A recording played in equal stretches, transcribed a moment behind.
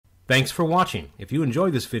Thanks for watching. If you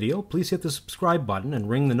enjoyed this video, please hit the subscribe button and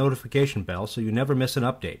ring the notification bell so you never miss an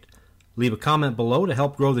update. Leave a comment below to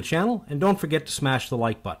help grow the channel, and don't forget to smash the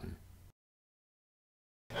like button.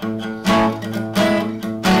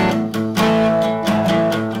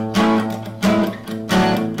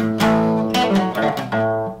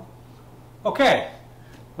 Okay,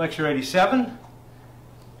 lecture 87,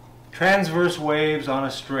 transverse waves on a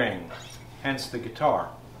string, hence the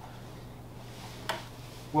guitar.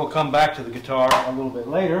 We'll come back to the guitar a little bit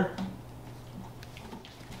later,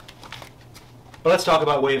 but let's talk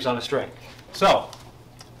about waves on a string. So,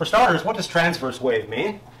 for starters, what does transverse wave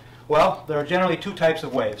mean? Well, there are generally two types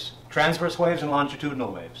of waves, transverse waves and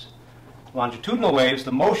longitudinal waves. Longitudinal waves,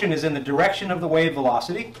 the motion is in the direction of the wave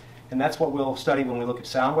velocity, and that's what we'll study when we look at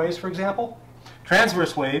sound waves, for example.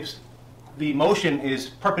 Transverse waves, the motion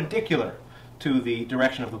is perpendicular to the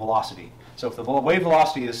direction of the velocity. So if the wave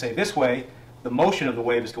velocity is, say, this way, the motion of the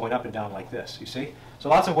wave is going up and down like this, you see? So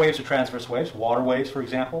lots of waves are transverse waves, water waves, for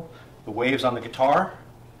example, the waves on the guitar,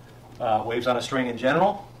 waves on a string in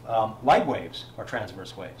general. Light waves are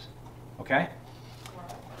transverse waves, okay?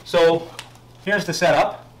 So here's the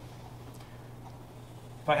setup.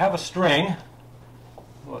 If I have a string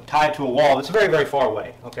tied to a wall, it's very, very far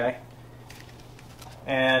away, okay?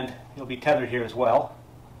 And it'll be tethered here as well.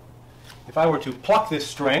 If I were to pluck this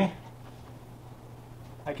string,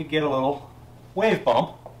 I could get a little wave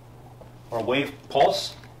bump, or a wave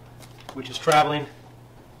pulse, which is traveling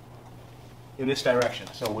in this direction,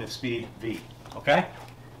 so with speed v, okay?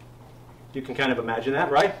 You can kind of imagine that,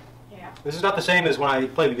 right? Yeah. This is not the same as when I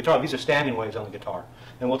play the guitar. These are standing waves on the guitar,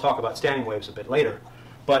 and we'll talk about standing waves a bit later.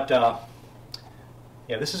 But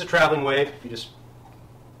yeah, this is a traveling wave. You just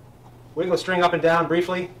wiggle the string up and down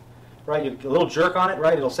briefly, right? You get a little jerk on it,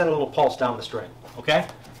 right? It'll send a little pulse down the string, okay?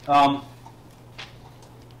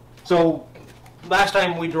 So last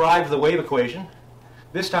time we derived the wave equation.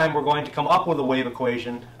 This time we're going to come up with a wave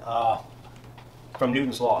equation from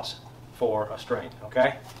Newton's laws for a string,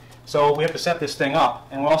 okay? So we have to set this thing up,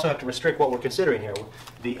 and we also have to restrict what we're considering here.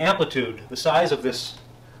 The amplitude, the size of this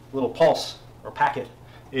little pulse or packet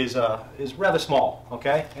is rather small,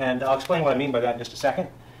 okay? And I'll explain what I mean by that in just a second.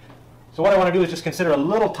 So what I want to do is just consider a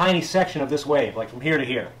little tiny section of this wave, like from here to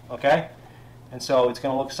here, okay? And so it's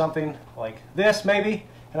going to look something like this, maybe.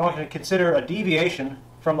 And I want you to consider a deviation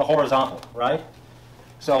from the horizontal, right?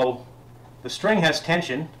 So the string has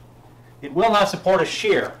tension. It will not support a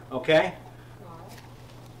shear, okay?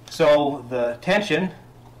 So the tension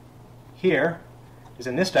here is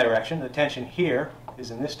in this direction. The tension here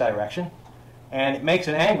is in this direction. And it makes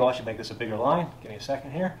an angle. I should make this a bigger line. Give me a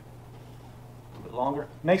second here. A little bit longer. It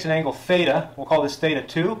makes an angle theta. We'll call this theta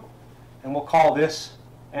 2. And we'll call this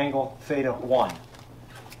angle theta 1.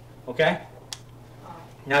 Okay?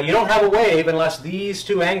 Now, you don't have a wave unless these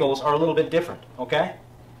two angles are a little bit different, okay?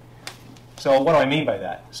 So what do I mean by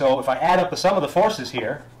that? So if I add up the sum of the forces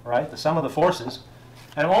here, right, the sum of the forces,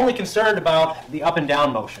 and I'm only concerned about the up and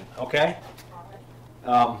down motion, okay?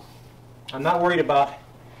 I'm not worried about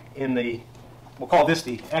in the, we'll call this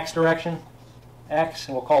the x direction, x,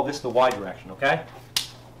 and we'll call this the y direction, okay?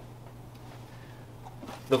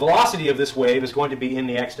 The velocity of this wave is going to be in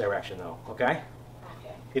the x direction, though, okay?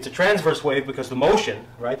 It's a transverse wave because the motion,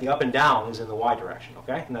 right, the up and down, is in the y direction,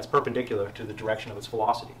 okay? And that's perpendicular to the direction of its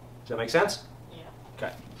velocity. Does that make sense? Yeah.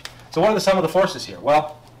 Okay. So what are the sum of the forces here?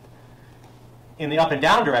 Well, in the up and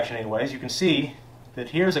down direction anyways, you can see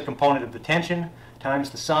that here's a component of the tension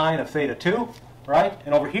times the sine of theta 2, right?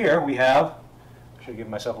 And over here we have, I should give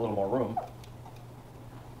myself a little more room,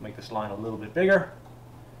 make this line a little bit bigger.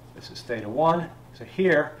 This is theta 1. So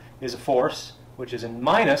here is a force which is in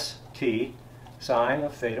minus t sine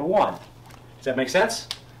of theta 1. Does that make sense?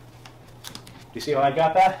 Do you see how I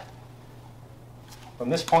got that? From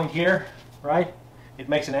this point here, right, it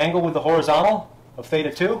makes an angle with the horizontal of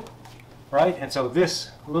theta 2, right? And so this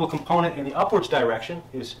little component in the upwards direction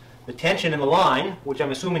is the tension in the line, which I'm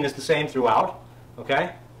assuming is the same throughout,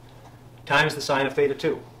 okay, times the sine of theta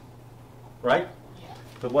 2, right? Yeah.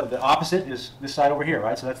 But what the opposite is this side over here,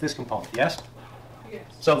 right? So that's this component, yes? Yes.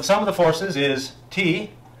 So the sum of the forces is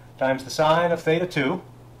t times the sine of theta 2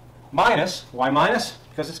 minus, why minus?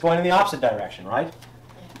 Because it's going in the opposite direction, right?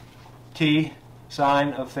 T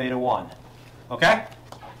sine of theta 1. Okay?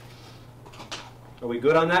 Are we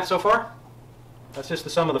good on that so far? That's just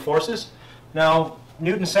the sum of the forces. Now,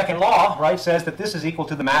 Newton's second law, right, says that this is equal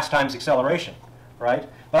to the mass times acceleration, right?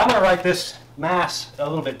 But I'm going to write this mass a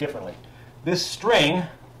little bit differently. This string,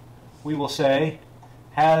 we will say,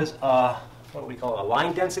 has a, what do we call it, a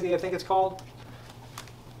line density, I think it's called,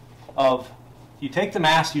 of, you take the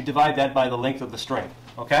mass, you divide that by the length of the string,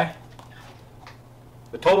 okay?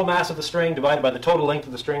 The total mass of the string divided by the total length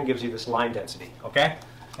of the string gives you this line density, okay?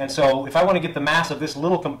 And so if I want to get the mass of this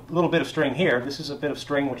little bit of string here, this is a bit of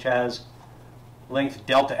string which has length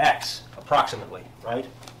delta x, approximately, right?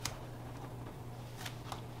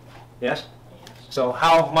 Yes? So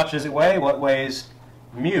how much does it weigh? Well, it weighs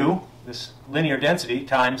mu, this linear density,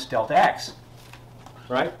 times delta x,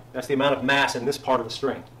 right? That's the amount of mass in this part of the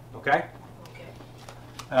string, okay?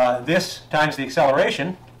 This times the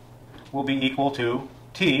acceleration will be equal to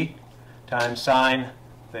t times sine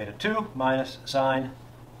theta 2 minus sine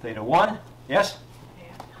theta 1. Yes?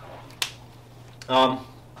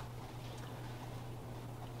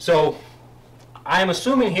 So I am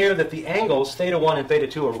assuming here that the angles theta 1 and theta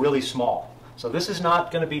 2 are really small. So this is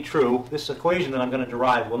not going to be true. This equation that I'm going to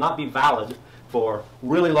derive will not be valid for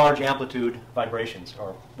really large amplitude vibrations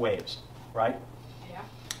or waves, right?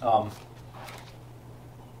 Yeah.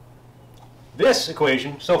 This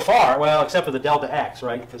equation, so far, well, except for the delta x,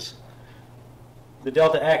 right? Because the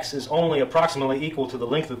delta x is only approximately equal to the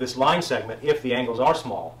length of this line segment if the angles are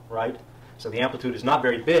small, right? So the amplitude is not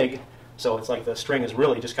very big, so it's like the string is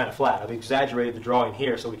really just kind of flat. I've exaggerated the drawing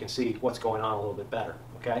here so we can see what's going on a little bit better,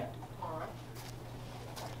 okay? All right.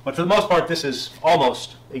 But for the most part, this is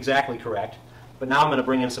almost exactly correct. But now I'm going to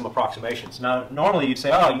bring in some approximations. Now, normally you'd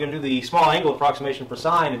say, oh, you're going to do the small angle approximation for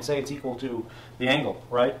sine and say it's equal to the angle,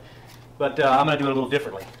 right? But I'm going to do it a little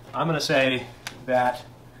differently. I'm going to say that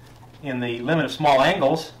in the limit of small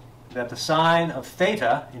angles, that the sine of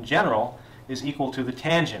theta in general is equal to the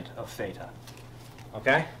tangent of theta.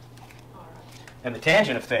 Okay? And the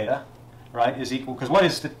tangent of theta, right, is equal, because what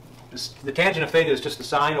is the tangent of theta is just the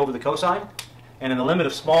sine over the cosine. And in the limit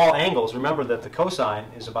of small angles, remember that the cosine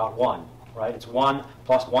is about 1, right? It's 1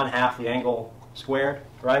 plus 1/2 the angle squared,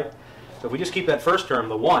 right? So if we just keep that first term,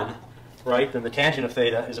 the 1, right, then the tangent of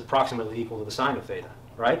theta is approximately equal to the sine of theta,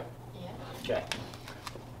 right? Yeah. Okay.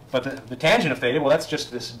 But the tangent of theta, well, that's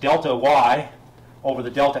just this delta y over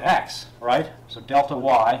the delta x, right? So delta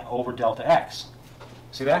y over delta x.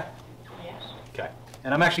 See that? Yes. Okay.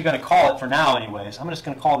 And I'm actually going to call it, for now anyways, I'm just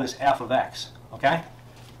going to call this f of x, okay?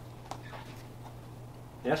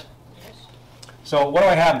 Yes? Yes. So what do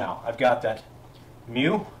I have now? I've got that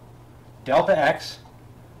mu delta x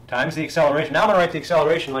times the acceleration. Now I'm going to write the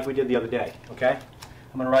acceleration like we did the other day, okay?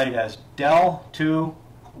 I'm going to write it as del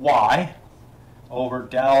 2y over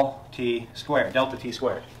del t squared, delta t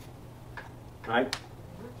squared, right?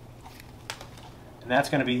 And that's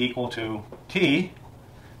going to be equal to t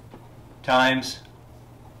times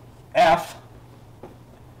f.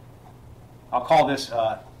 I'll call this,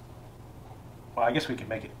 well, I guess we could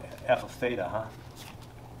make it f of theta, huh?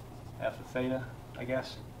 F of theta, I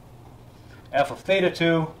guess. F of theta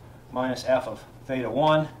 2 minus f of theta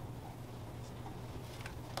 1.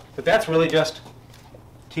 But that's really just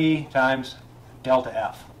t times delta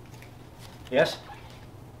f. Yes?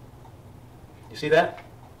 You see that?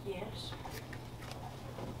 Yes.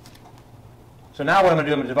 So now what I'm going to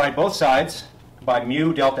do, I'm going to divide both sides by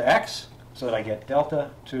mu delta x, so that I get delta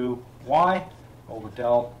 2y over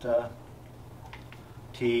delta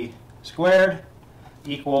t squared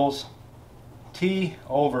equals t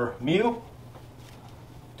over mu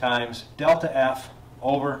times delta f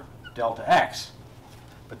over delta x.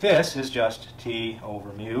 But this is just t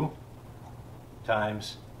over mu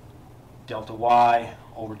times delta y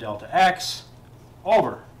over delta x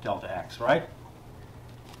over delta x, right?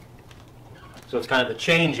 So it's kind of the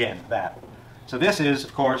change in that. So this is,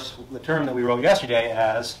 of course, the term that we wrote yesterday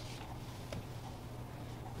as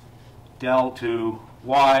del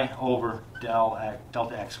 2y over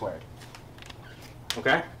delta x squared.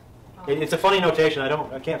 Okay? It's a funny notation.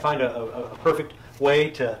 I can't find a perfect way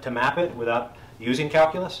to map it without using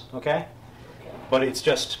calculus. Okay? But it's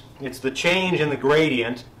the change in the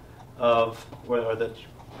gradient of,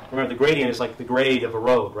 remember the gradient is like the grade of a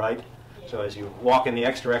road, right? So as you walk in the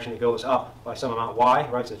x direction, it goes up by some amount y,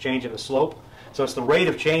 right? It's a change in the slope. So it's the rate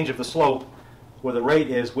of change of the slope, where the rate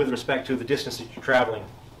is with respect to the distance that you're traveling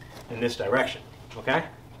in this direction. Okay?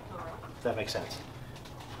 If that makes sense.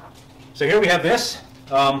 So here we have this.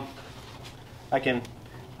 I can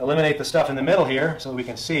eliminate the stuff in the middle here so we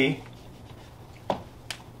can see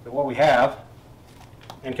that what we have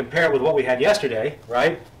and compare it with what we had yesterday,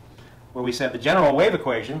 right? Where we said the general wave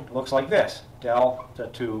equation looks like this. Delta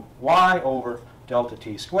 2y over delta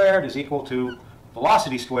t squared is equal to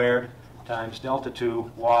velocity squared times delta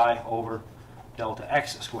 2y over delta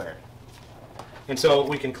x squared. And so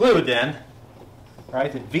we conclude then,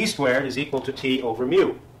 right, that v squared is equal to t over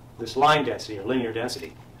mu, this line density or linear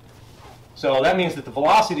density. So that means that the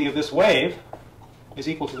velocity of this wave is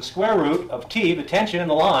equal to the square root of t, the tension in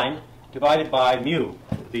the line, divided by mu,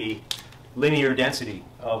 the linear density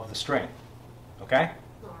of the string. Okay?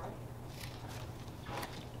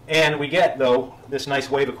 And we get, though, this nice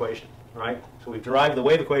wave equation, right? So we've derived the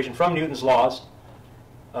wave equation from Newton's laws.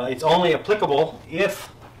 It's only applicable if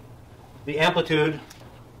the amplitude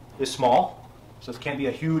is small. So it can't be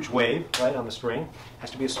a huge wave, right, on the string. It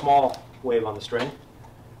has to be a small wave on the string.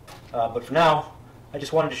 But for now, I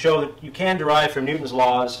just wanted to show that you can derive from Newton's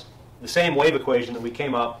laws the same wave equation that we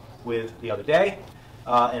came up with the other day.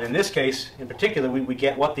 And in this case, in particular, we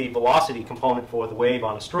get what the velocity component for the wave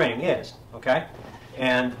on a string is. Okay?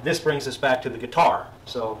 And this brings us back to the guitar.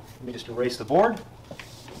 So let me just erase the board.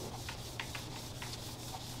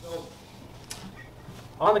 So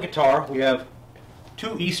on the guitar, we have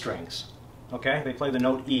two E strings. Okay? They play the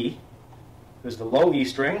note E. There's the low E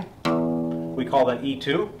string. We call that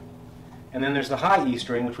E2. And then there's the high E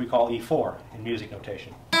string, which we call E4 in music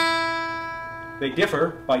notation. They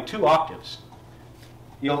differ by 2 octaves.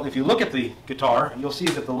 If you look at the guitar, you'll see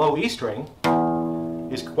that the low E string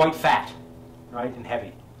is quite fat, right, and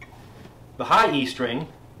heavy. The high E string,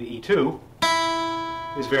 the E2,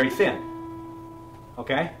 is very thin.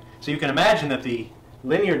 Okay? So you can imagine that the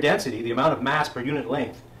linear density, the amount of mass per unit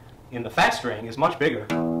length in the fat string, is much bigger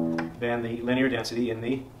than the linear density in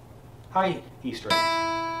the high E string.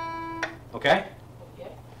 Okay?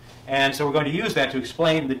 Okay. And so we're going to use that to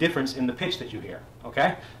explain the difference in the pitch that you hear.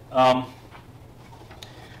 Okay?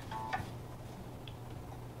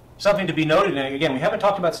 Something to be noted, and again, we haven't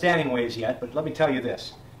talked about standing waves yet, but let me tell you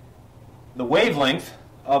this. The wavelength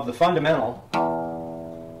of the fundamental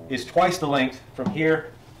is twice the length from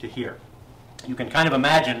here to here. You can kind of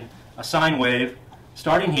imagine a sine wave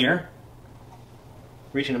starting here,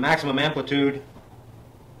 reaching a maximum amplitude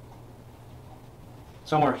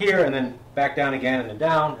somewhere here, and then back down again, and then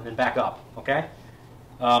down, and then back up. Okay?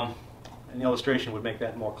 An illustration would make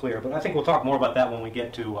that more clear, but I think we'll talk more about that when we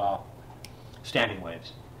get to standing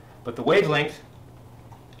waves. But the wavelength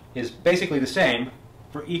is basically the same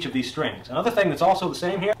for each of these strings. Another thing that's also the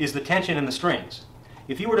same here is the tension in the strings.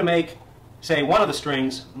 If you were to make, say, one of the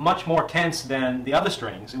strings much more tense than the other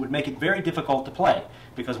strings, it would make it very difficult to play,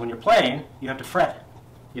 because when you're playing, you have to fret it.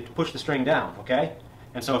 You have to push the string down, okay?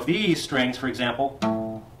 And so if these strings, for example,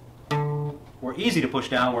 were easy to push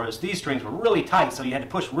down, whereas these strings were really tight, so you had to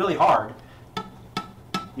push really hard,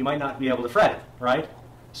 you might not be able to fret it, right?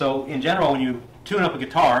 So in general, when you tune up a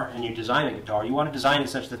guitar and you design a guitar, you want to design it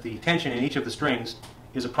such that the tension in each of the strings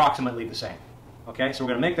is approximately the same. Okay, so we're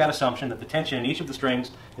going to make that assumption that the tension in each of the strings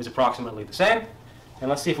is approximately the same. And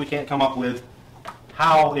let's see if we can't come up with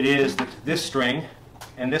how it is that this string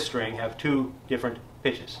and this string have 2 different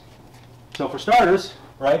pitches. So for starters,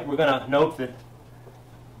 right, we're going to note that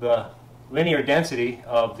the linear density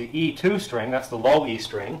of the E2 string, that's the low E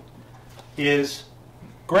string, is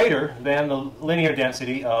greater than the linear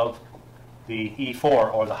density of the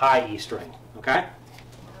E4 or the high E string. Okay?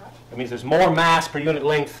 That means there's more mass per unit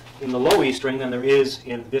length in the low E string than there is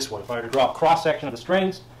in this one. If I were to draw a cross section of the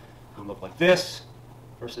strings, it would look like this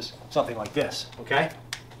versus something like this. Okay?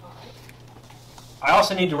 I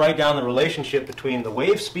also need to write down the relationship between the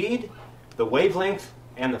wave speed, the wavelength,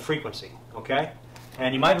 and the frequency. Okay?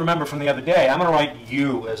 And you might remember from the other day, I'm going to write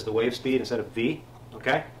U as the wave speed instead of V.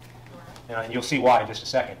 Okay? And you'll see why in just a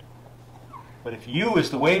second. But if U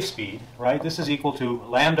is the wave speed, right, this is equal to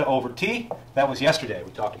lambda over T. That was yesterday.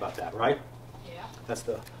 We talked about that, right? Yeah. That's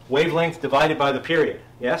the wavelength divided by the period.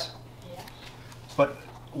 Yes? Yeah. But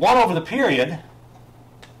 1 over the period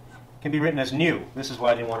can be written as nu. This is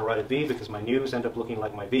why I didn't want to write a V, because my nu's end up looking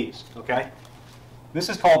like my V's. Okay? This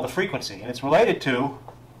is called the frequency, and it's related to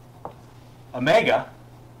omega,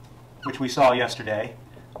 which we saw yesterday,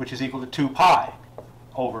 which is equal to 2 pi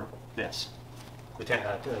over this,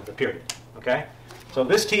 the period. Okay? So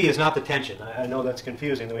this T is not the tension. I know that's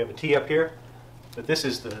confusing that we have a T up here, but this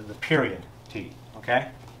is the period T. Okay?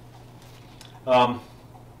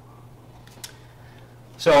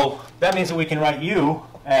 So that means that we can write U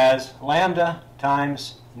as lambda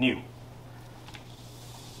times nu.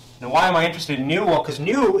 Now why am I interested in nu? Well, because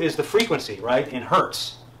nu is the frequency, right, in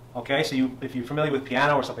hertz. Okay, so if you're familiar with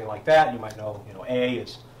piano or something like that, you might know, middle A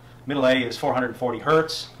is 440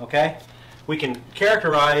 hertz. Okay? We can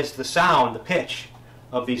characterize the sound, the pitch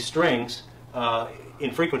of these strings in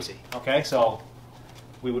frequency. Okay, so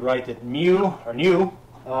we would write that mu, or nu,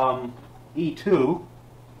 E2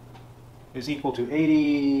 is equal to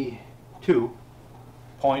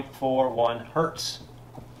 82.41 hertz.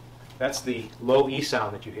 That's the low E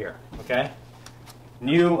sound that you hear. Okay,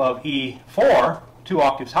 nu of E4, 2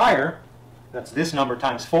 octaves higher, that's this number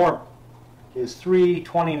times 4, is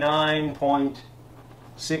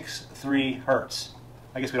 329.63 hertz.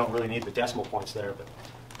 I guess we don't really need the decimal points there, but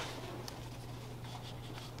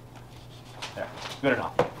There, good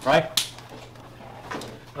enough, right?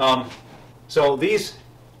 So these,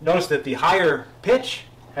 notice that the higher pitch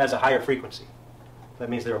has a higher frequency. That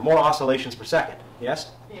means there are more oscillations per second,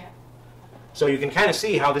 yes? Yeah. So you can kind of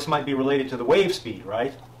see how this might be related to the wave speed,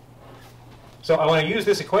 right? So I want to use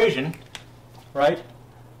this equation, right?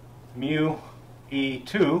 Mu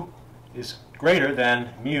E2 is greater than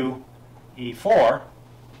mu E4.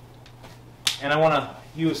 And I want to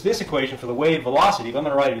use this equation for the wave velocity, but I'm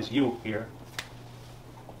going to write it as u here.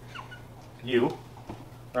 U,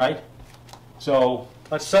 right? So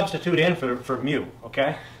let's substitute in for mu,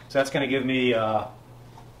 okay? So that's going to give me, I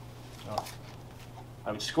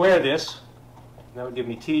would square this, and that would give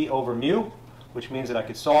me t over mu, which means that I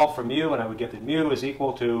could solve for mu, and I would get that mu is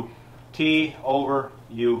equal to t over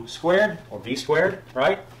u squared, or v squared,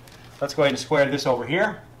 right? Let's go ahead and square this over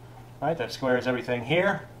here, right? That squares everything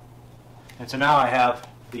here. And so now I have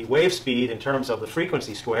the wave speed in terms of the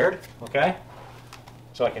frequency squared, okay?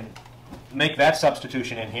 So I can make that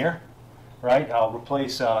substitution in here, right? I'll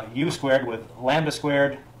replace u squared with lambda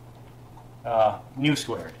squared, nu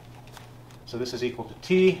squared. So this is equal to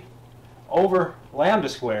t over lambda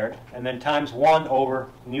squared, and then times 1 over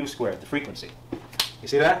nu squared, the frequency. You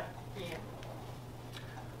see that? Yeah.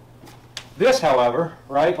 This, however,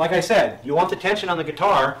 right, like I said, you want the tension on the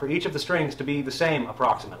guitar for each of the strings to be the same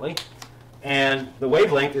approximately. And the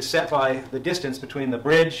wavelength is set by the distance between the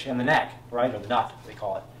bridge and the neck, right, or the nut, they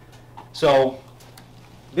call it. So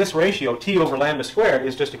this ratio, t over lambda squared,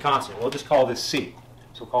 is just a constant. We'll just call this c.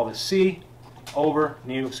 So we'll call this c over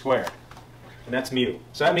nu squared. And that's mu.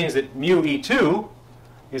 So that means that mu E2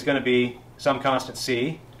 is going to be some constant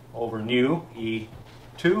c over nu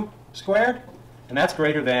E2 squared. And that's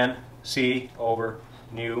greater than c over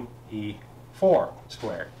nu E4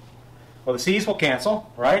 squared. Well, the c's will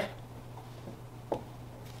cancel, right?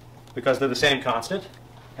 Because they're the same constant.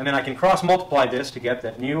 And then I can cross multiply this to get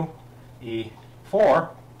that mu E4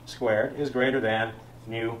 squared is greater than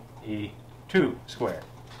mu E2 squared.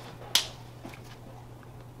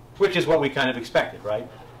 Which is what we kind of expected, right?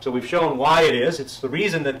 So we've shown why it is. It's the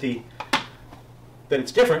reason that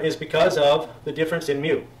it's different is because of the difference in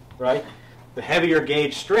mu, right? The heavier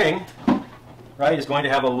gauge string, right, is going to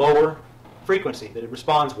have a lower frequency that it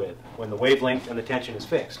responds with when the wavelength and the tension is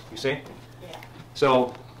fixed. You see? Yeah.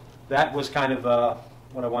 So that was kind of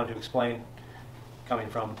what I wanted to explain, coming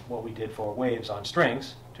from what we did for waves on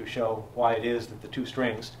strings, to show why it is that the two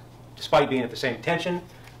strings, despite being at the same tension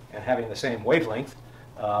and having the same wavelength,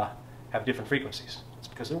 have different frequencies. It's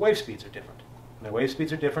because their wave speeds are different. And their wave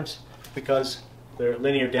speeds are different because their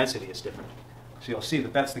linear density is different. So you'll see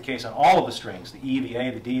that that's the case on all of the strings, the E, the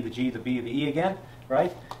A, the D, the G, the B, the E again,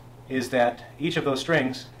 right? Is that each of those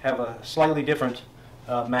strings have a slightly different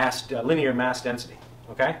linear mass density,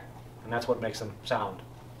 okay? And that's what makes them sound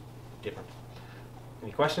different.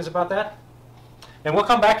 Any questions about that? And we'll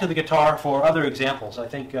come back to the guitar for other examples. I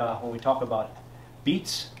think when we talk about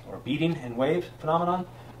beats or beating and wave phenomenon,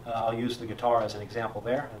 I'll use the guitar as an example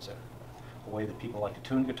there. As a way that people like to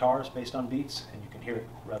tune guitars based on beats, and you can hear it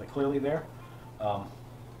rather clearly there. I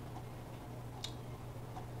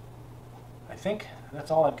think that's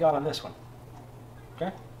all I've got on this one.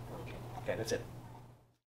 Okay? Okay, that's it.